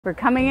We're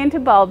coming into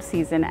bulb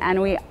season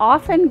and we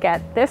often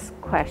get this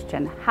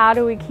question: how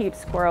do we keep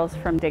squirrels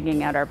from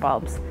digging out our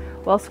bulbs?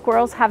 Well,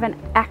 squirrels have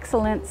an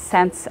excellent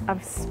sense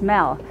of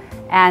smell,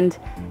 and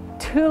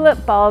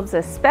tulip bulbs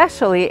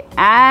especially,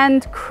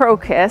 and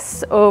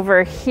crocus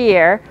over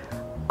here,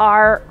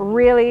 are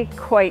really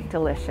quite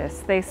delicious.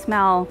 They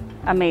smell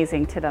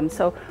amazing to them.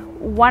 So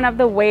one of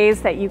the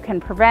ways that you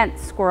can prevent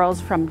squirrels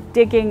from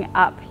digging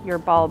up your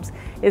bulbs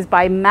is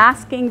by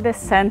masking the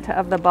scent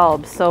of the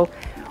bulbs. So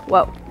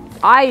what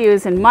I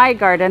use in my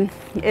garden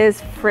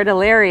is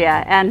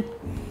Fritillaria, and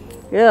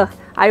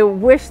I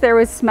wish there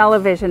was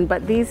smell-o-vision,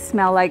 but these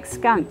smell like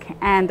skunk,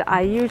 and I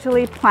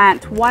usually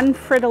plant one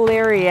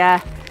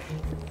Fritillaria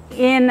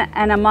in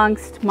and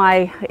amongst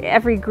my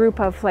every group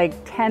of like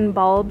 10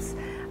 bulbs,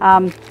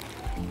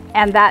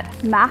 and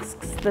that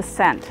masks the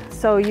scent.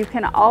 So you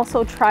can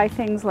also try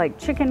things like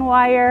chicken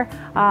wire.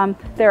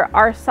 There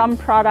are some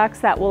products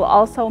that will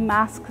also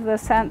mask the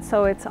scent,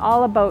 so it's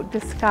all about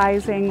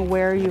disguising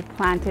where you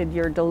planted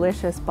your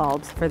delicious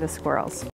bulbs for the squirrels.